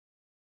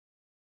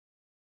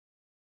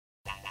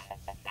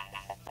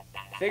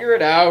Figure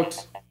it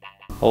out!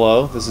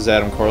 Hello, this is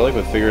Adam Koralik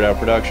with Figure It Out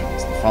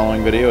Productions. The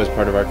following video is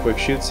part of our Quick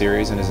Shoot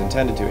series and is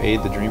intended to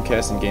aid the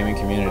Dreamcast and gaming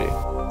community.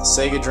 The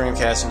Sega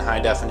Dreamcast in high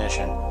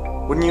definition.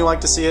 Wouldn't you like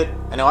to see it?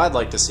 I know I'd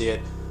like to see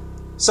it.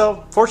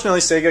 So,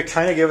 fortunately, Sega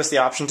kind of gave us the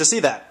option to see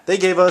that. They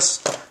gave us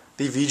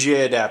the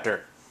VGA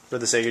adapter for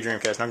the Sega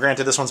Dreamcast. Now,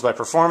 granted, this one's by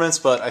Performance,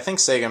 but I think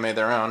Sega made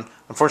their own.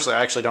 Unfortunately,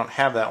 I actually don't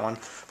have that one.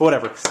 But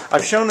whatever.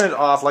 I've shown it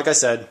off, like I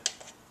said,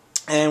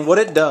 and what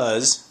it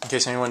does, in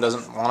case anyone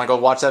doesn't want to go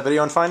watch that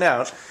video and find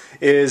out,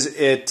 is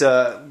it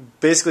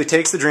basically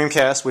takes the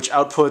Dreamcast, which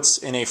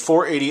outputs in a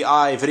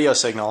 480i video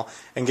signal,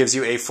 and gives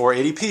you a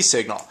 480p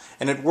signal.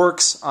 And it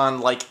works on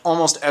like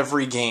almost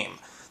every game.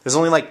 There's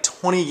only like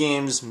 20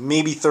 games,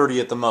 maybe 30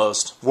 at the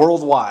most,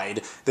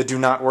 worldwide, that do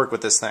not work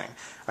with this thing.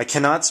 I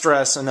cannot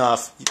stress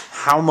enough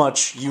how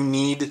much you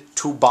need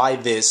to buy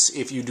this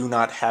if you do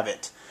not have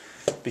it.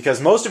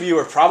 Because most of you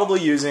are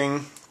probably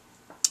using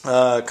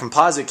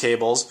composite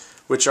cables,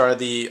 which are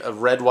the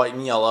red, white,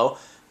 and yellow.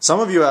 Some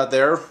of you out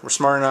there were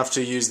smart enough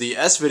to use the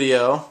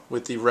S-Video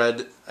with the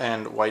red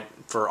and white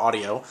for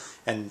audio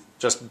and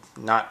just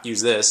not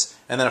use this.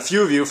 And then a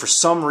few of you, for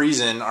some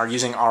reason, are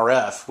using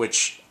RF,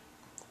 which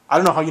I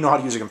don't know how you know how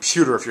to use a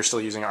computer if you're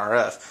still using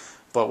RF,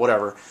 but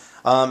whatever.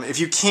 If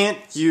you can't,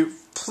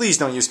 please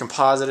don't use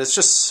composite. It's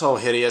just so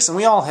hideous. And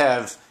we all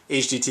have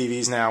HD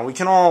TVs now. We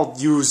can all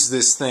use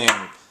this thing.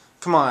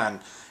 Come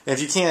on.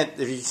 If you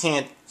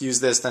can't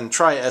use this, then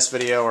try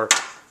S-Video.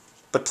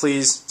 But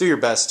please do your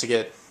best to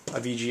get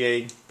a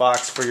VGA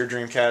box for your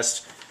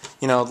Dreamcast.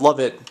 You know, love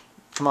it.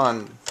 Come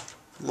on,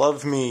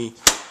 love me.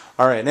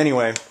 All right.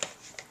 Anyway,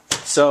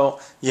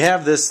 so you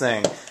have this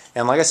thing,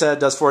 and like I said,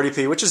 it does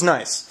 480p, which is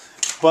nice.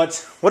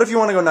 But what if you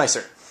want to go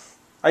nicer?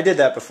 I did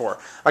that before.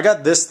 I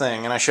got this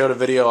thing, and I showed a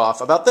video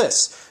off about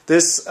this.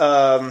 This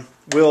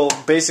will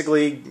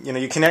basically,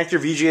 you connect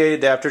your VGA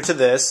adapter to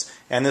this,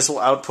 and this will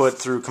output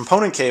through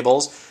component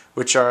cables,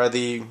 which are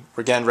the,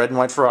 again, red and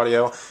white for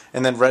audio,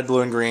 and then red,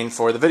 blue, and green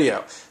for the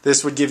video.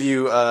 This would give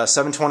you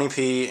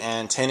 720p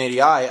and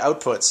 1080i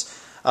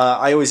outputs.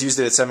 I always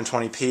used it at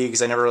 720p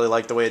because I never really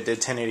liked the way it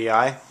did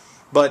 1080i.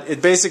 But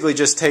it basically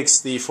just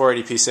takes the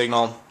 480p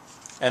signal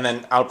and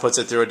then outputs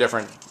it through a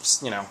different,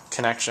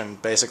 connection,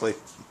 basically,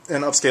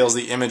 and upscales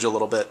the image a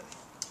little bit.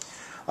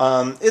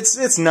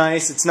 It's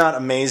nice. It's not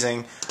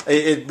amazing.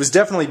 It was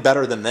definitely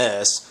better than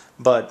this,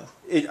 but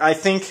I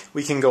think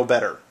we can go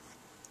better.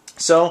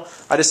 So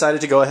I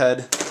decided to go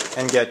ahead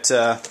and get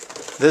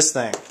this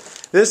thing.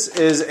 This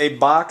is a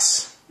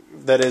box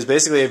that is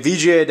basically a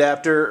VGA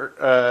adapter,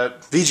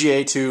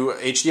 VGA to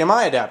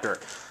HDMI adapter.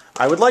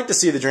 I would like to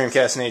see the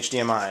Dreamcast in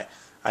HDMI.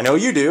 I know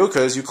you do,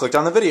 because you clicked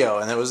on the video,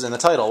 and it was in the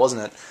title,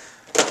 wasn't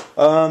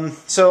it?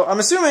 So I'm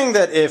assuming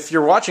that if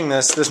you're watching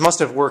this must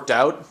have worked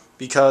out,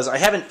 because I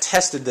haven't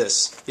tested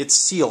this. It's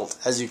sealed,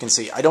 as you can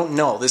see. I don't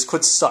know. This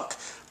could suck.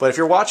 But if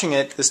you're watching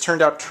it, this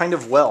turned out kind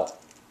of well.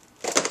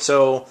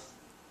 So,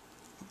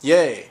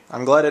 yay.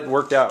 I'm glad it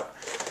worked out.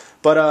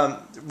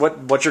 But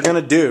what you're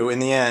going to do in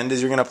the end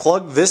is you're going to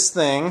plug this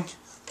thing,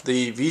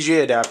 the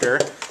VGA adapter.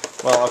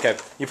 Well, okay,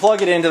 you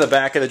plug it into the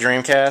back of the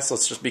Dreamcast.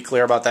 Let's just be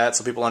clear about that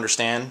so people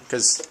understand,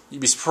 because you'd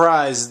be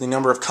surprised the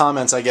number of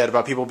comments I get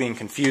about people being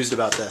confused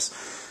about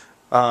this.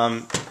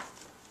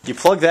 You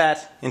plug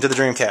that into the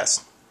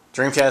Dreamcast.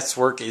 Dreamcast's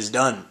work is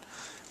done.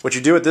 What you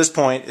do at this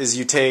point is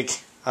you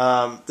take,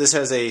 this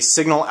has a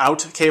signal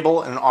out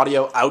cable and an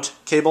audio out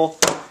cable,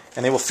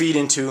 and they will feed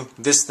into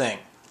this thing.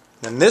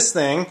 Then this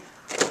thing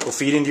will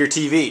feed into your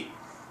TV.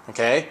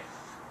 Okay?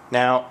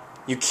 Now,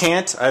 you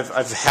can't,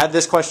 I've had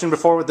this question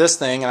before with this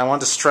thing, and I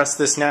want to stress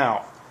this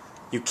now.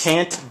 You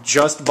can't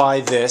just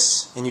buy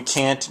this, and you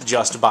can't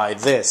just buy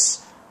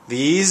this.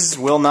 These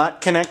will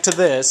not connect to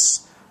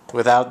this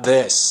without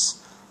this.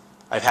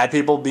 I've had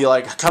people be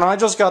like, can I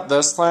just get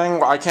this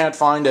thing? I can't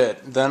find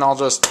it. Then it'll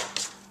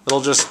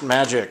just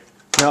magic.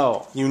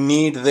 No, you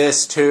need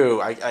this too.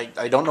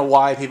 I don't know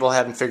why people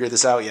haven't figured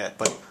this out yet,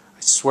 but I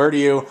swear to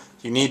you,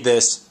 you need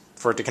this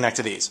for it to connect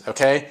to these,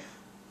 okay?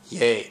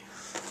 Yay.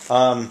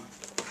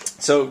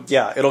 So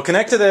yeah, it'll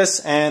connect to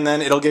this, and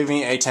then it'll give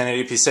me a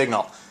 1080p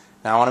signal.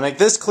 Now I want to make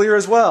this clear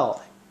as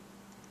well,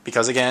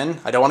 because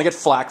again, I don't want to get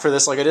flack for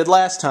this like I did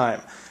last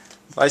time.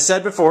 I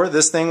said before,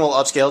 this thing will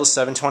upscale to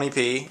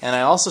 720p, and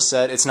I also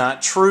said it's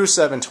not true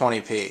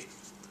 720p.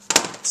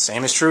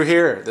 Same is true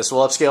here. This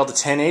will upscale to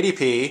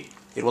 1080p.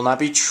 It will not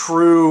be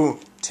true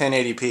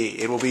 1080p.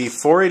 It will be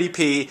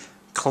 480p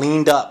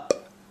cleaned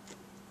up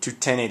to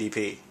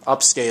 1080p,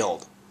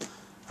 upscaled.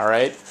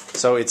 Alright?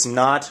 So it's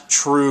not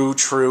true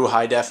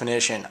high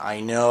definition. I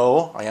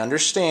know, I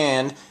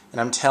understand, and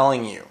I'm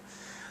telling you.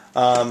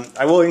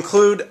 I will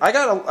include, I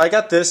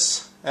got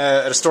this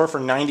at a store for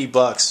 90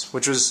 bucks,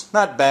 which was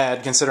not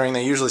bad considering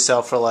they usually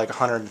sell for like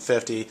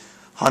 150,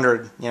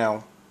 100,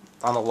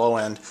 on the low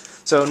end.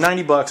 So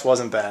 90 bucks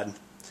wasn't bad.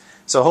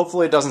 So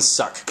hopefully it doesn't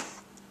suck.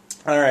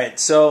 Alright,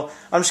 so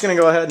I'm just going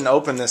to go ahead and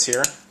open this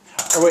here.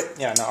 Or wait,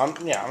 I'm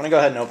going to go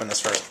ahead and open this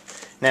first.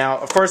 Now,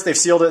 of course, they've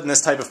sealed it in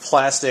this type of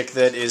plastic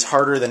that is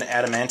harder than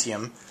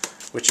adamantium,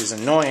 which is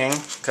annoying,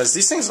 because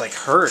these things, like,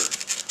 hurt.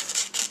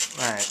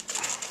 Alright.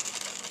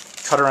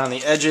 Cut around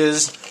the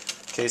edges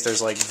in case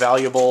there's like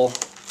valuable,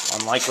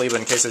 unlikely, but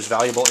in case there's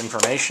valuable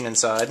information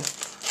inside.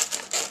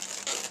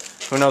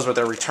 Who knows what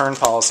their return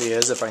policy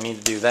is if I need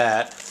to do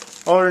that.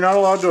 Oh, you're not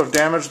allowed to have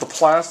damaged the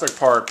plastic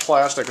part.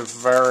 Plastic is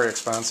very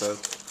expensive.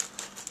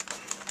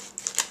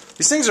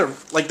 These things are,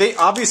 like, they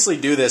obviously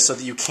do this so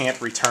that you can't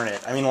return it.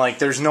 I mean, like,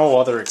 there's no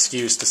other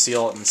excuse to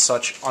seal it in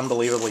such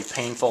unbelievably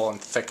painful and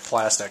thick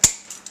plastic.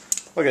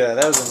 Look at that.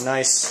 That was a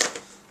nice,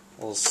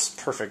 little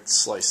perfect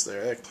slice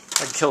there. I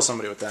could kill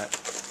somebody with that.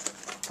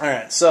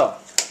 Alright, so,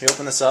 we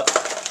open this up,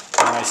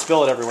 and I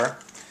spill it everywhere.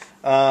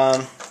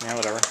 Yeah,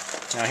 whatever.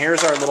 Now,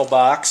 here's our little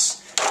box.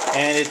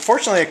 And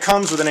fortunately, it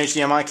comes with an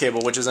HDMI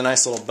cable, which is a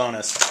nice little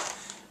bonus.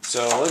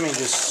 So let me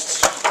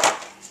just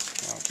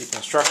keep the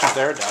instructions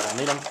there. I don't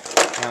need them.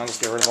 And I'll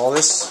just get rid of all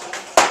this.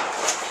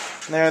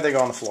 And there they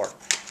go on the floor.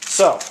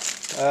 So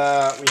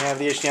we have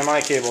the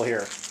HDMI cable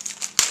here.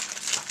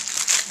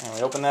 And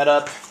we open that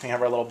up. We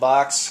have our little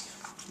box.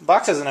 The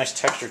box has a nice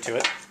texture to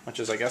it, which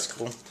is, I guess,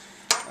 cool.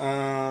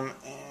 And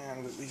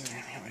these are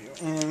audio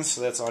in,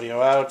 so that's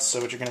audio out. So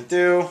what you're going to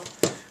do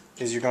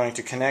is you're going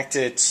to connect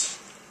it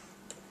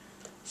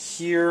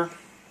here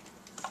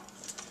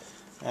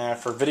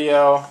for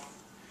video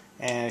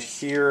and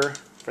here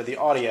for the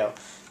audio.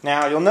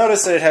 Now you'll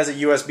notice that it has a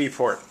USB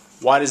port.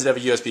 Why does it have a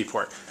USB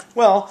port?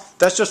 Well,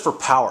 that's just for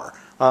power.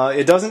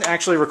 It doesn't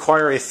actually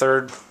require a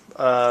third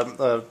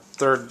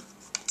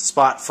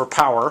spot for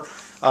power.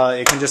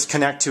 It can just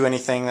connect to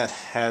anything that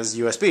has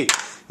USB.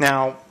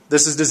 Now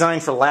this is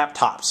designed for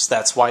laptops.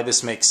 That's why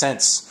this makes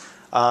sense.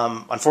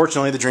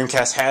 Unfortunately, the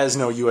Dreamcast has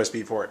no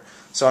USB port.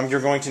 So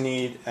you're going to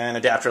need an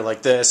adapter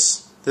like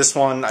this. This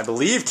one, I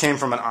believe, came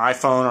from an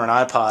iPhone or an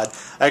iPod.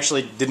 I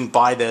actually didn't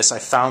buy this. I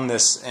found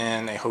this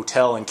in a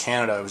hotel in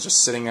Canada. It was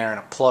just sitting there in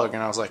a plug,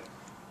 and I was like,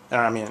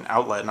 I mean, an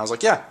outlet, and I was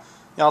like, yeah,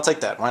 I'll take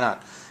that. Why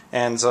not?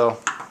 And so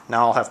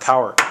now I'll have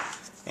power.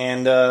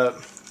 And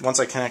once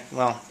I connect,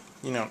 well,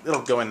 you know,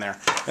 it'll go in there,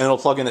 and it'll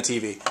plug in the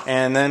TV.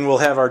 And then we'll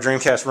have our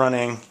Dreamcast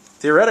running,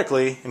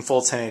 theoretically, in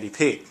full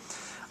 1080p.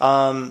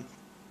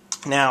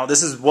 Now,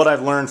 this is what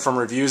I've learned from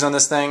reviews on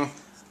this thing,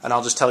 and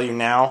I'll just tell you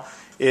now,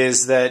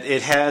 is that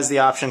it has the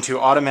option to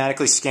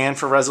automatically scan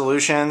for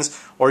resolutions,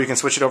 or you can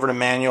switch it over to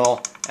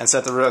manual and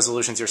set the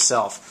resolutions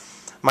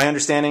yourself. My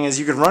understanding is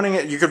you could run it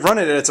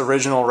at its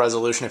original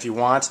resolution if you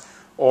want,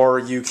 or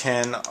you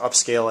can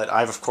upscale it.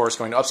 I'm of course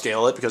going to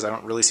upscale it because I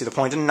don't really see the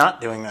point in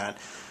not doing that.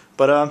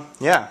 But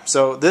yeah,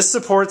 so this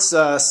supports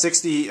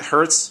 60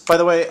 Hertz. By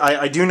the way,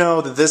 I do know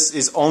that this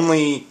is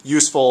only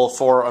useful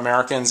for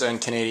Americans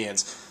and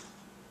Canadians.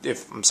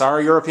 I'm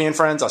sorry, European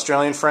friends,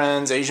 Australian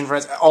friends, Asian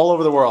friends, all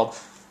over the world.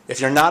 If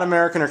you're not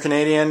American or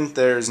Canadian,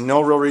 there's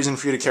no real reason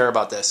for you to care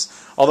about this.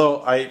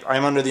 Although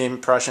I'm under the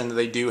impression that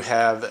they do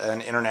have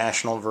an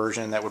international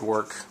version that would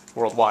work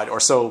worldwide, or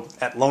so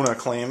Atlona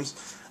claims.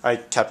 I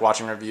kept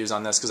watching reviews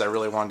on this because I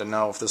really wanted to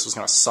know if this was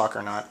going to suck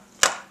or not.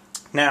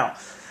 Now,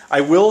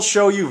 I will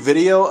show you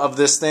video of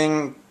this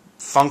thing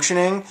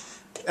functioning,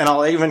 and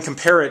I'll even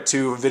compare it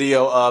to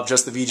video of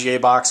just the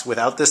VGA box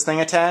without this thing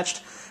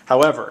attached.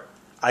 However,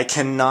 I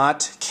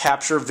cannot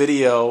capture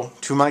video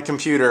to my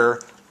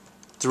computer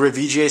through a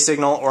VGA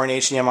signal or an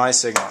HDMI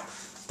signal.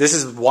 This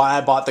is why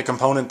I bought the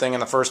component thing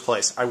in the first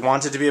place. I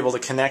wanted to be able to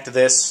connect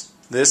this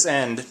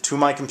end to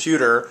my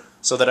computer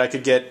so that I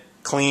could get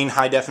clean,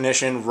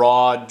 high-definition,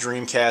 raw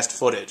Dreamcast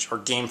footage, or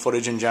game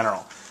footage in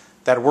general.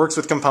 That works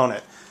with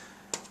component.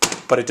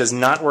 But it does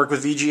not work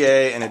with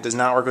VGA, and it does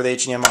not work with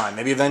HDMI.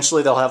 Maybe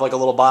eventually they'll have like a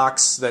little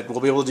box that will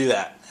be able to do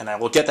that, and I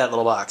will get that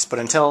little box. But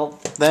until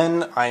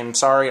then, I'm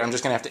sorry, I'm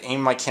just going to have to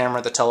aim my camera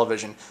at the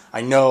television. I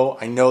know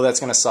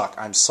that's going to suck.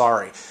 I'm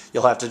sorry.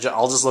 You'll have to.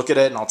 I'll just look at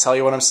it, and I'll tell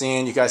you what I'm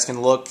seeing. You guys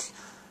can look.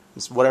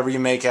 It's whatever you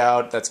make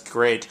out, that's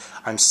great.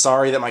 I'm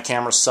sorry that my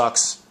camera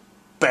sucks.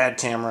 Bad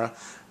camera.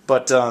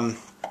 But,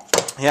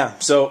 yeah,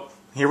 so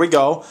here we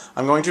go.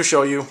 I'm going to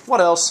show you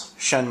what else?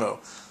 Shenmue.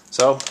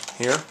 So,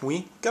 here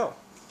we go.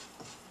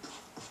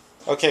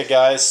 Okay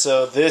guys,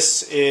 so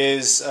this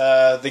is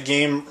the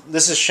game,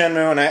 this is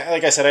Shenmue, and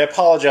like I said, I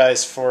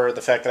apologize for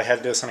the fact that I had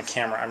to do this on a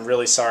camera. I'm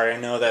really sorry, I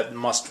know that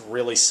must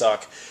really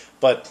suck,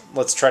 but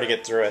let's try to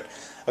get through it.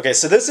 Okay,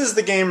 so this is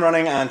the game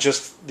running on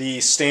just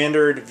the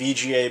standard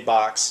VGA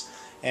box,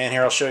 and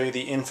here I'll show you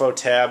the info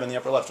tab in the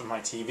upper left of my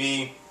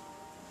TV.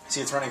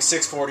 See, it's running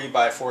 640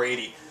 by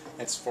 480,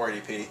 it's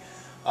 480p.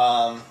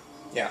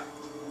 Yeah,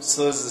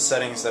 so those are the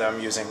settings that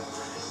I'm using.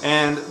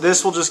 And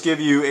this will just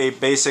give you a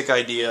basic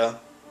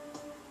idea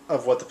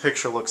of what the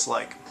picture looks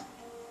like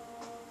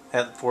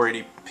at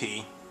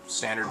 480p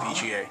standard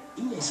VGA.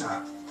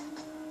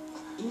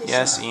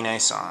 Yes,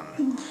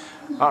 Ine-san.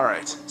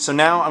 Alright, so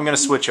now I'm going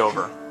to switch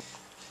over.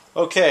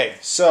 Okay,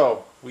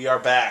 so we are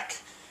back.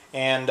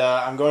 And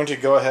I'm going to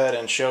go ahead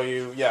and show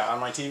you, yeah, on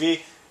my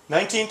TV,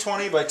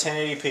 1920 by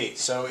 1080p.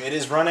 So it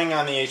is running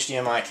on the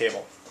HDMI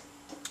cable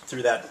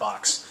through that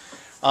box.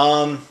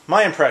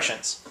 My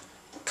impressions.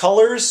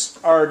 Colors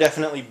are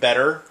definitely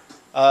better.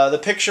 The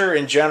picture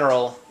in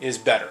general is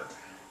better.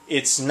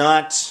 It's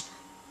not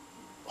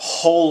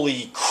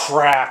holy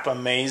crap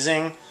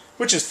amazing,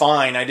 which is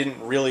fine. I didn't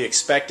really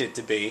expect it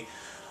to be.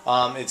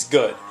 It's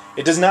good.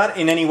 It does not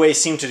in any way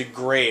seem to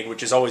degrade,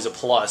 which is always a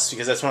plus,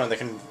 because that's one of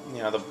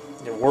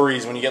the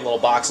worries when you get little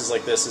boxes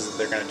like this, is that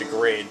they're going to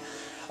degrade.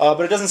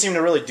 But it doesn't seem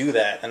to really do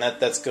that, and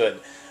that's good.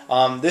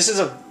 This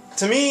is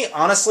to me,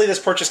 honestly, this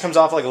purchase comes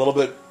off like a little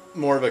bit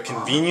more of a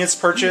convenience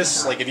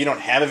purchase. Like if you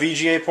don't have a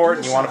VGA port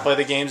and you want to play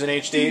the games in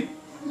HD,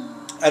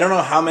 I don't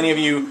know how many of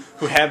you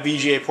who have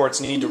VGA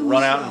ports need to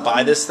run out and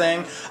buy this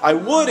thing. I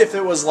would if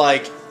it was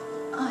like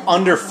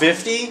under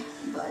 50,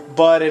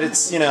 but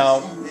it's, you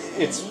know,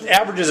 its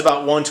average is about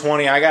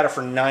 120. I got it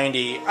for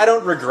 90. I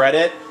don't regret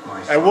it.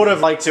 I would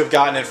have liked to have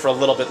gotten it for a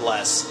little bit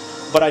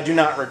less, but I do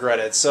not regret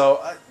it. So,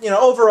 you know,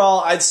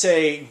 overall, I'd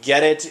say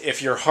get it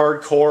if you're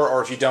hardcore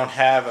or if you don't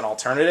have an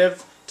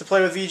alternative to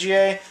play with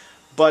VGA.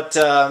 But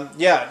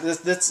yeah,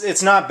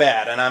 it's not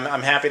bad, and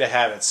I'm happy to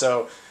have it.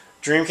 So,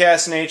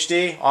 Dreamcast in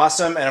HD,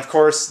 awesome, and of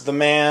course the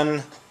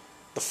man,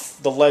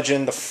 the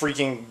legend, the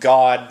freaking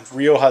god,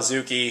 Ryo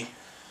Hazuki.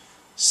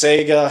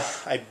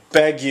 Sega, I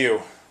beg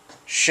you,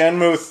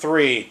 Shenmue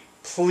 3,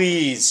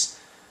 please.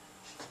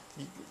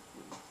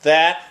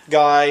 That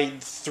guy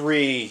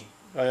 3, you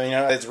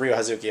know, it's Ryo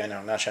Hazuki, I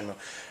know, not Shenmue.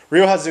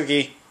 Ryo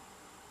Hazuki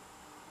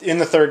in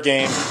the third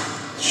game,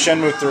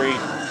 Shenmue 3,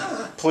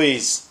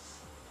 please.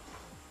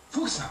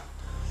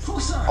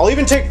 I'll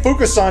even take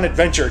Fukusan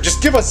Adventure.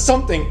 Just give us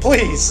something,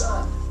 please!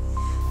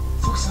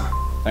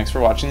 Thanks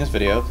for watching this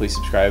video. Please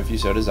subscribe if you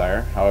so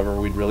desire. However,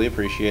 we'd really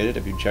appreciate it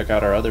if you'd check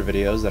out our other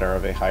videos that are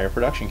of a higher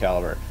production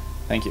caliber.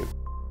 Thank you.